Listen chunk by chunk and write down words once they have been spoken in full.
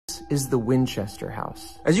is the Winchester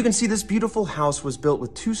House. As you can see, this beautiful house was built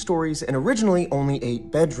with 2 stories and originally only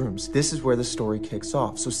 8 bedrooms. This is where the story kicks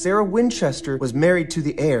off. So Sarah Winchester was married to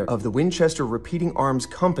the heir of the Winchester Repeating Arms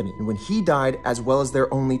Company, and when he died, as well as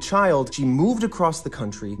their only child, she moved across the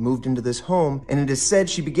country, moved into this home, and it is said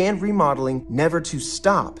she began remodeling, never to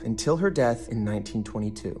stop, until her death in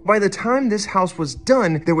 1922. By the time this house was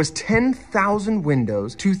done, there was 10,000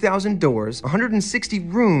 windows, 2,000 doors, 160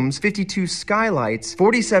 rooms, 52 skylights,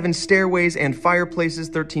 47 stairways and fireplaces,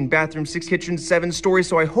 13 bathrooms, 6 kitchens, 7 stories.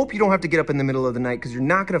 So I hope you don't have to get up in the middle of the night because you're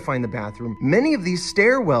not going to find the bathroom. Many of these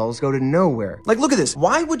stairwells go to nowhere. Like, look at this.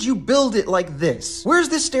 Why would you build it like this? Where's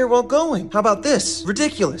this stairwell going? How about this?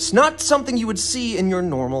 Ridiculous. Not something you would see in your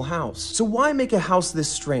normal house. So why make a house this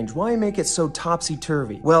strange? Why make it so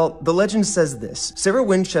topsy-turvy? Well, the legend says this. Sarah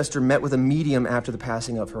Winchester met with a medium after the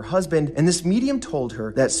passing of her husband, and this medium told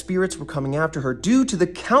her that spirits were coming after her due to the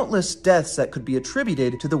countless deaths that could be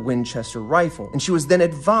attributed to the Winchester rifle. And she was then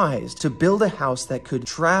advised to build a house that could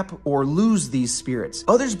trap or lose these spirits.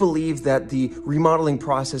 Others believe that the remodeling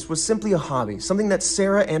process was simply a hobby, something that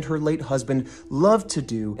Sarah and her late husband loved to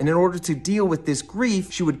do, and in order to deal with this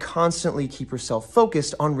grief, she would constantly keep herself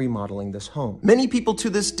focused on remodeling this home. Many people to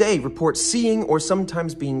this day report seeing or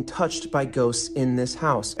sometimes being touched by ghosts in this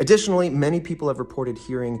house. Additionally, many people have reported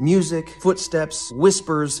hearing music, footsteps,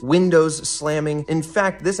 whispers, windows slamming. In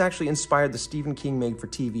fact, this actually inspired the Stephen King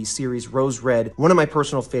made-for-TV series Rose Red, one of my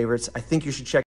personal favorites. I think you should check